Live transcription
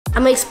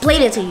I'm gonna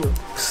explain it to you.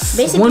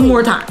 Basically, one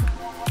more time.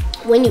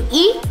 When you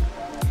eat,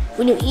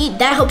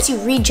 that helps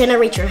you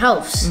regenerate your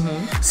health.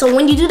 So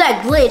when you do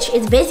that glitch,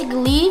 it's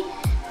basically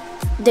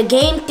the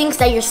game thinks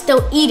that you're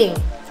still eating.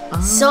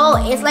 So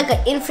it's like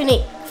an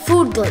infinite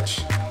food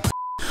glitch.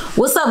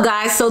 What's up,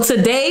 guys? So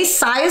today,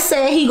 Siah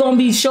said he gonna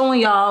be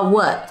showing y'all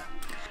what?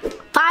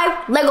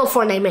 5 LEGO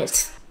Fortnite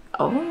myths.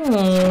 Oh.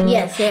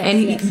 Yes.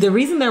 And the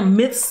reason they're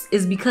myths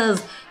is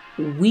because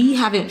we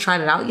haven't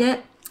tried it out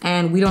yet.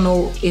 And we don't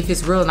know if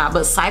it's real or not.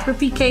 But Cypher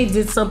PK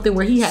did something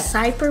where he had...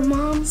 Cypher,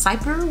 Mom?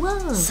 Cypher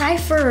what?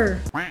 Cypher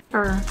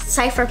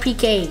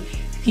PK.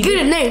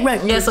 Get a name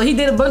right. Yeah, so he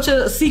did a bunch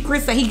of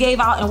secrets that he gave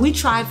out. And we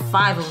tried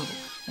 5 of them.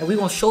 And we're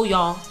going to show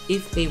y'all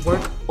if they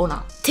work or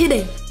not.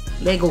 Today.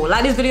 Let's go.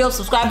 Like this video,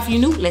 subscribe if you're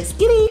new. Let's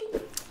get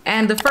it.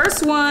 And the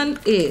first one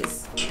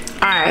is...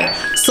 Alright,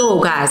 so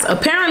guys,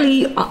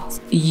 apparently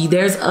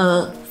there's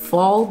a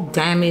fall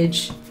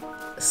damage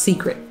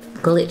secret.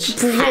 Glitch.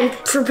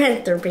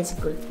 Preventer,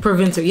 basically.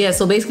 Preventer, yeah.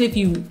 So basically,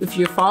 if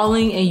you're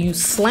falling and you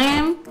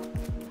slam,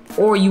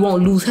 or you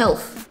won't lose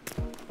health.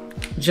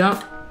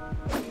 Jump.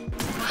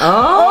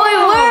 Oh,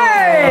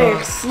 it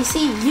works. You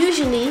see,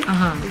 usually,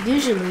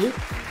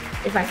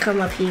 if I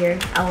come up here,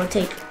 I will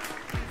take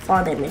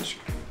fall damage.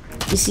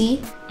 You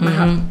see?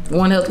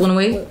 One health went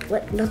away.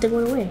 What? Nothing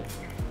went away.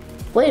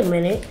 Wait a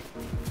minute.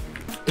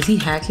 Is he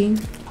hacking?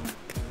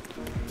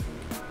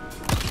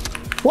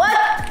 What?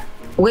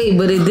 Wait,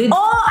 but it did.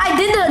 Oh, I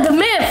did the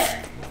myth.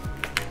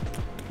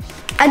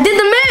 I did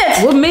the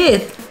myth. What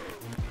myth?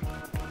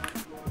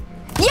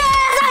 Yes,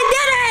 I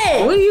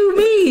did it. What do you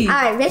mean?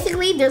 Alright,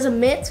 basically, there's a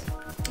myth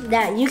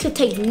that you can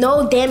take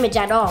no damage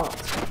at all.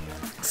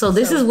 So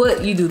this is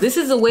what you do. This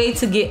is a way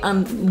to get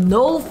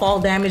no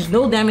fall damage,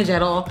 no damage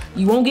at all.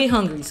 You won't get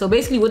hungry. So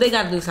basically, what they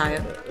gotta do,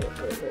 Siah?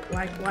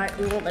 Why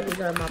you won't let me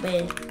go in my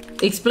bed?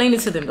 Explain it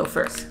to them though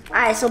first.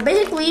 Alright, so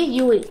basically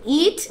you would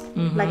eat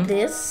like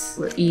this.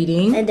 We're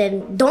eating. And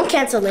then don't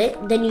cancel it.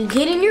 Then you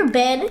get in your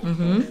bed,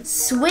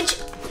 switch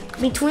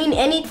between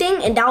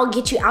anything, and that will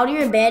get you out of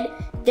your bed.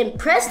 Then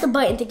press the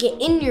button to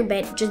get in your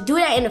bed. Just do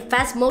that in a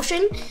fast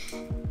motion.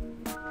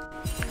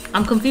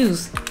 I'm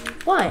confused.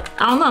 What?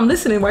 I don't know, I'm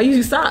listening. Why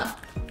you stop?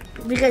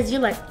 Because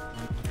you're like...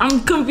 I'm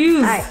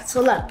confused. Alright,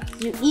 so look.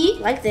 You eat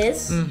like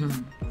this.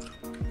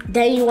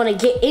 Then you want to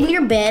get in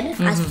your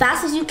bed as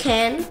fast as you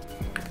can.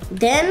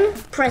 Then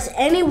press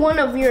any one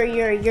of your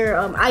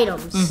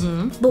items.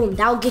 Boom,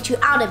 that'll get you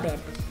out of bed.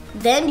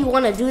 Then you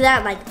want to do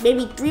that like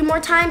maybe 3 more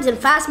times in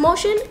fast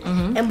motion,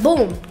 and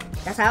boom,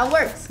 that's how it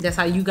works. That's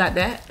how you got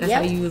that? That's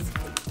how you...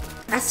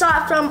 I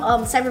saw it from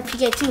Cyber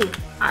PK too.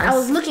 I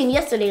was looking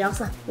yesterday. I was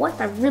like, what?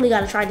 I really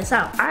got to try this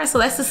out. All right, so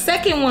that's the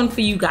second one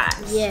for you guys.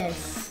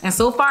 Yes. And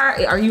so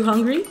far, are you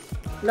hungry?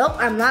 Nope,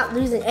 I'm not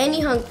losing any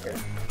hunger.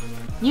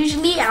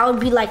 Usually, I would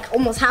be like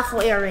almost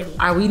halfway already.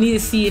 All right, we need to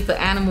see if an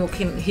animal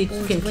can kill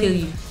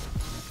you.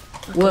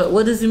 Okay.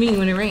 What does it mean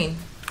when it rains?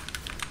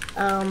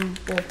 Well,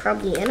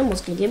 probably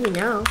animals can get me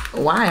now.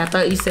 Why? I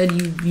thought you said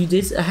you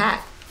did a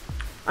hack.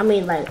 I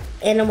mean, like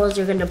animals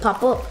are gonna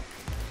pop up.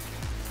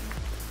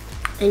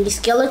 Any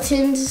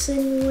skeletons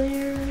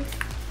anywhere?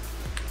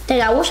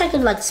 Dang, I wish I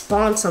could like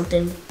spawn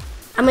something.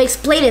 I'm gonna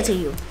explain it to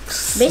you.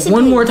 Basically,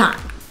 one more time.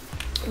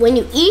 When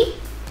you eat,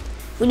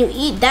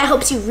 that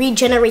helps you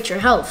regenerate your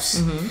health.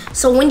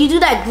 So when you do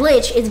that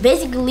glitch, it's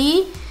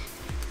basically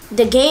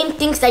the game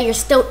thinks that you're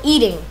still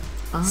eating.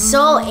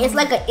 So it's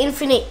like an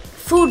infinite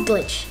food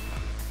glitch,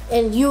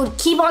 and you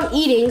keep on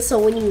eating. So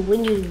when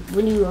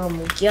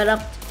you get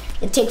up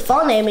and take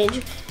fall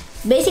damage,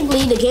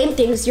 basically the game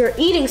thinks you're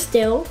eating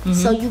still,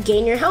 so you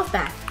gain your health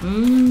back.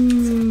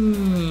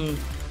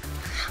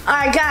 All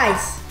right,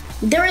 guys,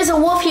 there is a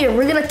wolf here.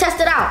 We're gonna test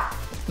it out.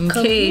 Okay.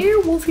 Come here,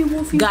 wolfie,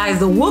 wolfie. Guys,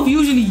 the wolf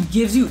usually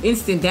gives you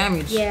instant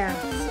damage. Yeah,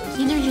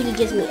 he usually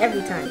gets me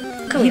every time.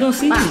 He don't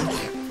see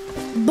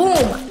you. Boom!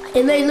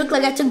 And then it looked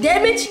like I took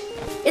damage.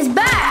 It's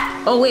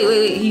back. Oh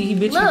wait, he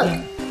bit you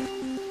again.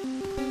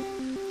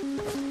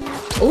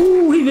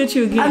 Oh, he bit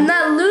you again. I'm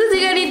not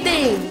losing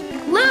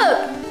anything.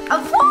 Look,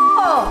 I'm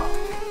full.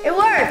 It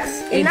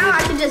works. And now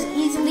I can just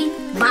easily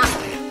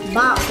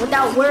bop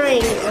without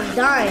worrying of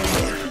dying,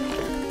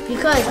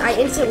 because I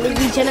instantly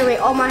regenerate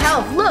all my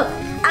health. Look.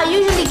 I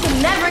usually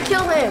can never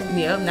kill him.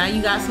 Yep, now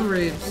you got some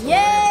ribs.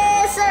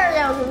 Yes, sir.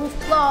 That was a wolf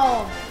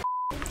claw.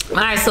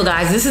 Alright, so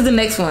guys, this is the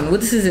next one.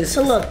 What is this?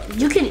 So look,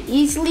 you can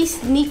easily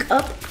sneak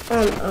up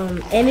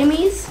on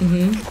enemies.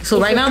 So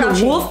right now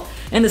the wolf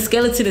and the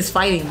skeleton is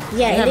fighting.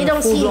 Yeah, and they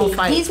don't see me.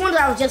 Fight. These ones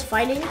I was just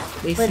fighting,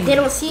 but they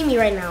don't see me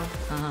right now.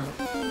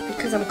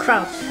 Because I'm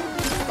crouched.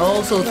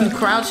 Oh, so if you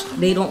crouch,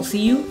 they don't see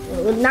you?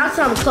 Well, not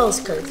so I'm close,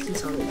 because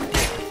he's on me.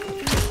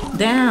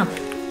 Damn.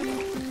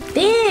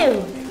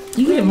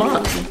 You get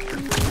mocked.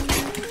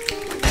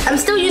 I'm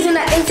still using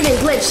that infinite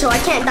glitch, so I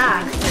can't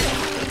die.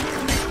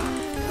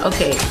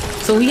 Okay,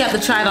 so we have to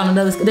try it on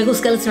another. There goes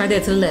skeleton right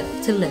there to the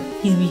left. To the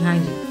left. He's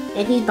behind you.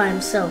 And he's by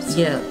himself. So.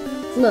 Yeah.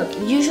 Look,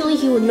 usually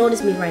he would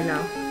notice me right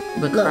now.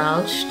 But look,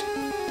 crouched.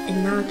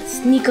 And now I can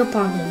sneak up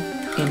on him.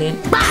 And then.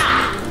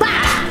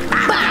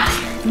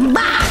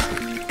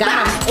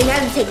 Got him. And you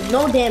have to take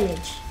no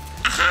damage.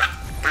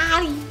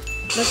 Got him.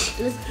 Let's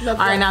All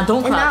right, now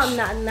don't crouch.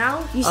 And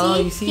now you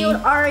see, you he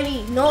would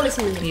already notice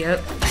me.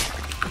 Yep.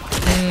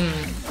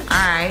 All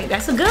right,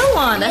 that's a good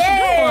one. That's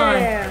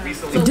a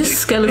good one. This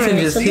skeleton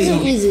just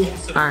hit me. Easy.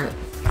 All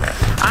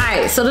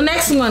right. So the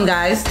next one,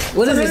 guys.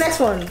 What is the this? next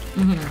one?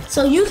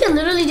 So you can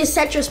literally just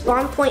set your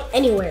spawn point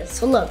anywhere.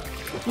 So look,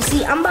 you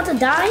see, I'm about to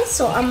die,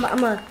 so I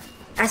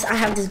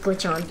have this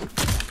glitch on.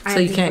 So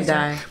you can't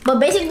die. But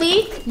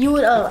basically, you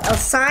would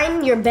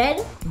assign your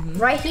bed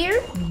right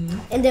here,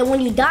 and then when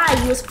you die,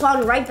 you would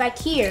spawn right back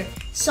here.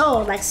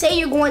 So, like, say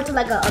you're going to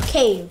like a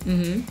cave.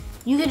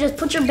 You can just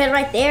put your bed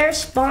right there,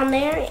 spawn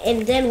there,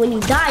 and then when you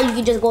die, you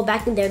can just go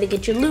back in there to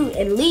get your loot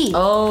and leave.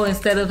 Oh,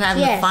 instead of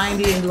having to find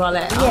it and do all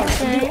that.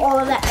 Yes, and do all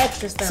of that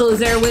extra stuff. So is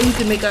there a way we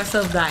can make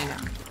ourselves die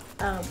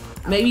now?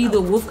 Maybe the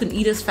wolf can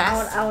eat us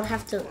fast? I would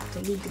have to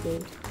leave the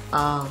game.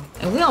 Oh,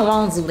 and we don't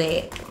want to do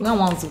that. We don't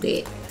want to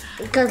do that.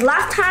 Because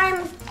last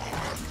time,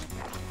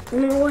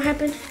 remember what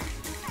happened?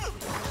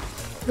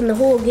 When the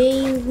whole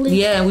game glitched?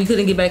 Yeah, we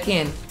couldn't get back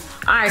in.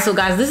 Alright, so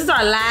guys, this is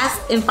our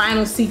last and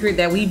final secret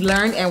that we've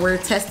learned and we're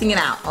testing it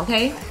out,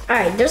 okay?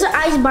 Alright, there's an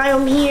ice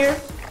biome here.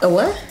 A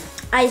what?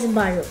 Ice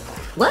biome.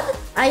 What?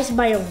 Ice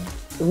biome.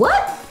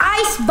 What?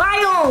 Ice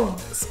biome!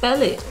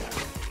 Spell it.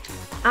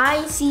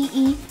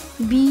 ICEBIOME.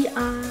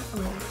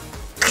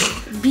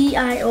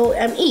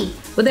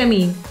 What that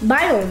mean?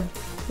 Biome.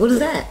 What is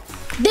that?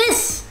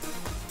 This!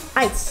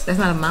 Ice. That's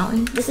not a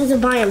mountain? This is a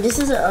biome. This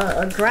is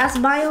a grass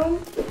biome.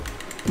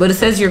 But it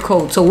says you're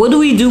cold. So what do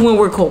we do when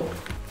we're cold?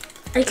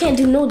 I can't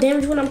do no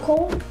damage when I'm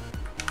cold.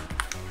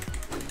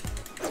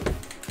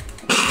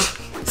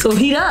 So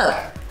heat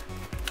up.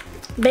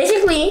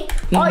 Basically,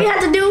 all you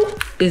have to do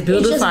is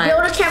build a fire.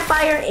 Build a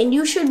campfire, and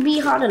you should be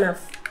hot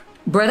enough.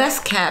 Bro, that's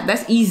cap.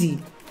 That's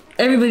easy.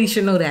 Everybody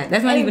should know that.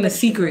 That's not even a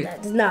secret.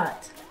 It's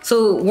not.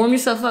 So warm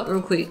yourself up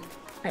real quick.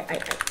 Oh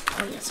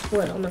yes,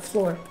 blood on the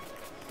floor.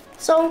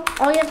 So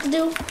all you have to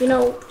do,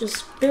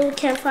 just build a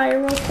campfire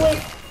real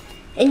quick,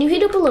 and you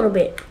heat up a little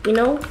bit. You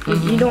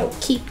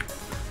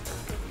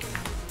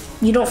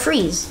don't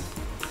freeze.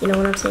 You know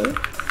what I'm saying?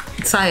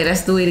 Sorry,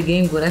 that's the way the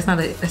game goes. That's not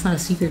a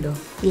secret though.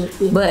 Yeah.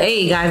 But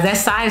hey, guys,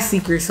 that's side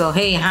secret. So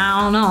hey,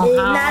 I don't know. It's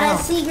not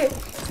a secret.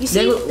 You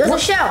see, there's a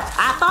shell.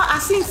 I thought I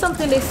seen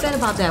something they said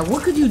about that.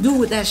 What could you do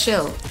with that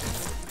shell?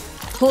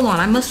 Hold on,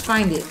 I must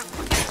find it.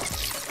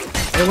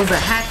 There was a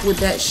hack with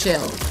that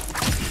shell.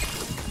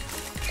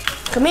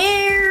 Come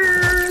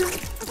here.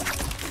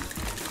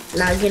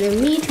 Not getting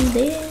me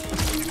today.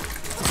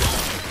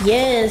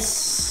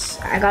 Yes,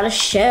 I got a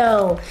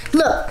shell.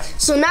 Look,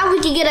 so now we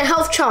can get a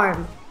health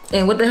charm.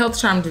 And what the health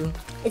charm do?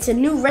 It's a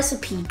new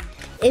recipe,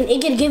 and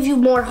it can give you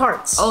more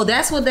hearts. Oh,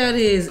 that's what that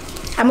is.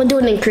 I'm gonna do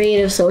it in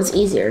creative so it's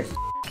easier.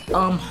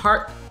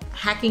 Heart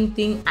hacking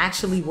thing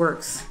actually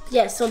works.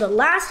 Yeah, so the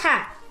last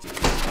hack.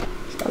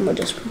 I'm gonna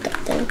just put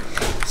that there.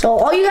 So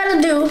all you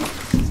gotta do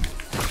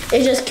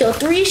is just kill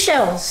 3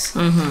 shells.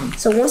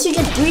 So once you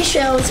get 3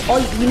 shells, all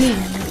you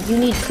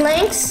need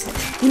planks.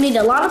 You need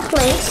a lot of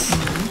planks.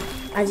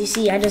 As you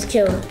see, I just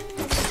killed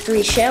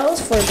 3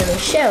 shells for the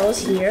shells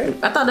here.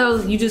 I thought that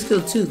was you just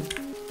killed 2.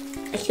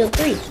 I killed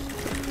 3.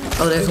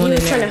 Oh, there's one in there.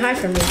 He was trying to hide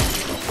from me.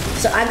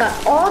 So I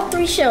got all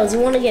 3 shells. You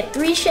want to get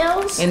 3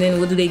 shells. And then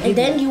what do they give you? And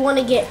then you want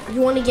to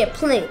get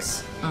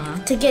planks.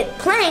 To get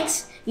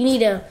planks, you need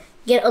to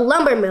get a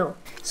lumber mill.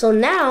 So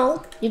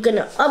now you're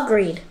gonna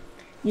upgrade.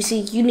 You see,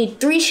 you need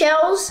 3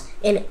 shells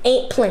and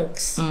 8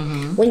 planks.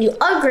 When you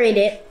upgrade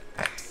it,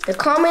 the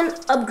common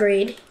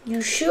upgrade,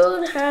 you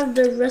should have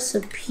the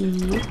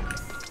recipe.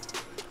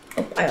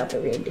 Oh, I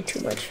upgraded it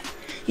too much.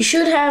 You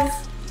should have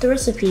the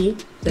recipe.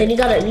 Then you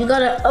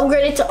gotta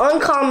upgrade it to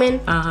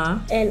uncommon.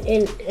 And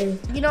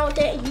you know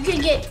that you can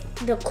get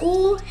the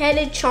cool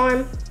headed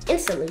charm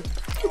instantly.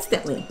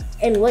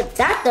 And what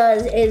that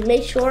does is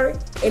makes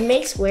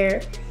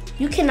where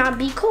you cannot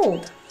be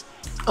cold.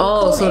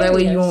 Oh, so that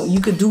way you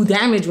could do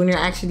damage when you're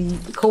actually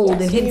cold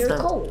and hit stuff.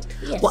 Cold.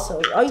 Yes. Well,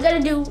 so all you gotta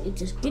do is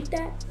just get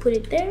that, put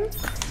it there,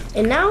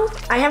 and now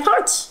I have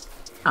hearts.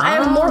 I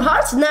have more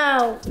hearts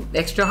now.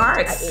 Extra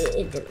hearts.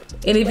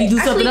 And if you do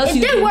something else,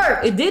 it did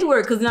work. It did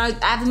work because now it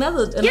adds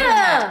another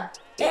heart.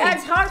 It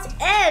adds hearts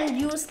and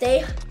you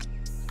stay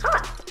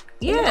hot.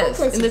 Yes,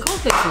 in the cold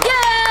places.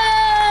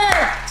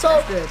 Yeah.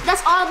 So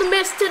that's all the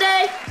myths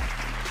today.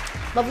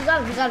 But we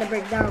gotta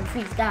break down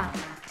freestyle.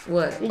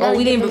 What?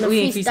 We didn't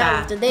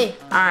freestyle today.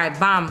 All right,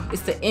 bomb.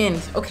 It's the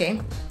end. Okay.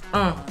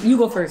 You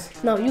go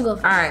first. No, you go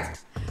first. All right.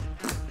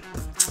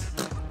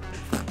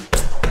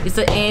 It's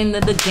the end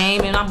of the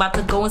game and I'm about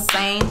to go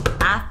insane.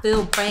 I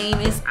feel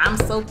famous. I'm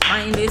so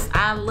famous.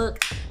 I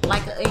look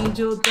like an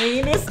angel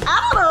famous.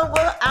 I don't know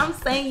what I'm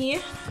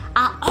saying.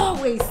 I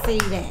always say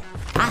that.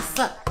 I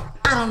suck.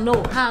 I don't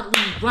know how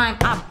to rhyme.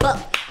 I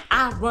buck.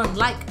 I run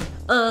like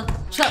a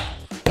chuck.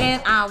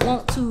 And I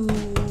want to...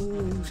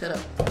 Shut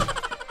up.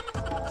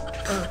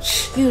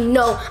 You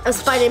know I'm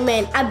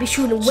Spider-Man. I be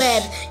shooting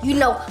webs. You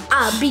know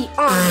I be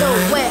on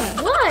the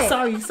web. What?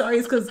 Sorry.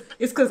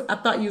 It's cause I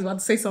thought you was about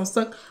to say something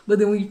suck, but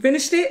then when you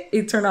finished it,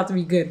 it turned out to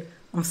be good.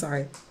 I'm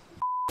sorry.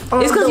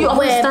 It's because you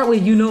always start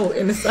with you know,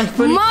 and it's like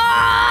funny.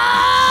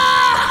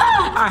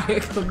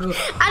 Alright, go.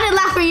 I didn't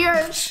laugh for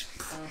yours.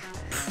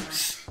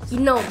 You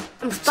know,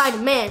 I'm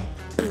Spider-Man.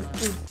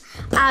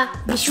 I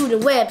be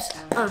shooting webs.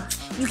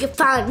 You can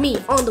find me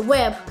on the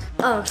web.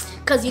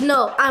 Cause you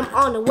know I'm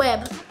on the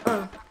web.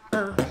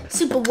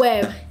 Super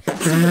web.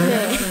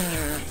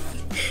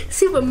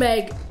 Super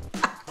meg.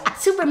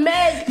 Super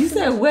meg. You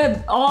said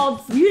web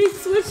all. You didn't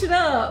switch it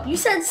up. You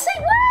said say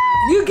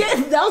what? You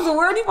get that was the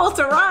word you supposed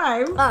to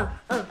rhyme.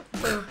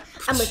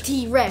 I'm a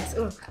T-Rex.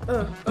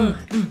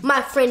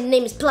 My friend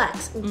name is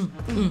Plax.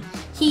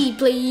 He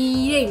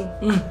playing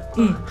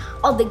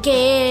all the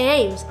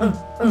games.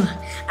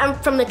 I'm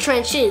from the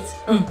trenches.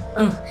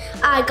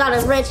 I got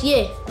a wrench,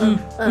 yeah.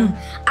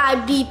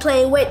 I be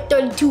playing with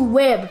 32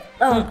 web.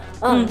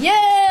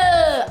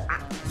 Yeah.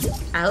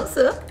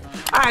 Awesome.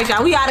 All right,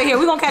 y'all. We out of here.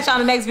 We gonna catch y'all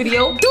in the next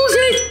video.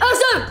 Deuces,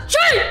 awesome,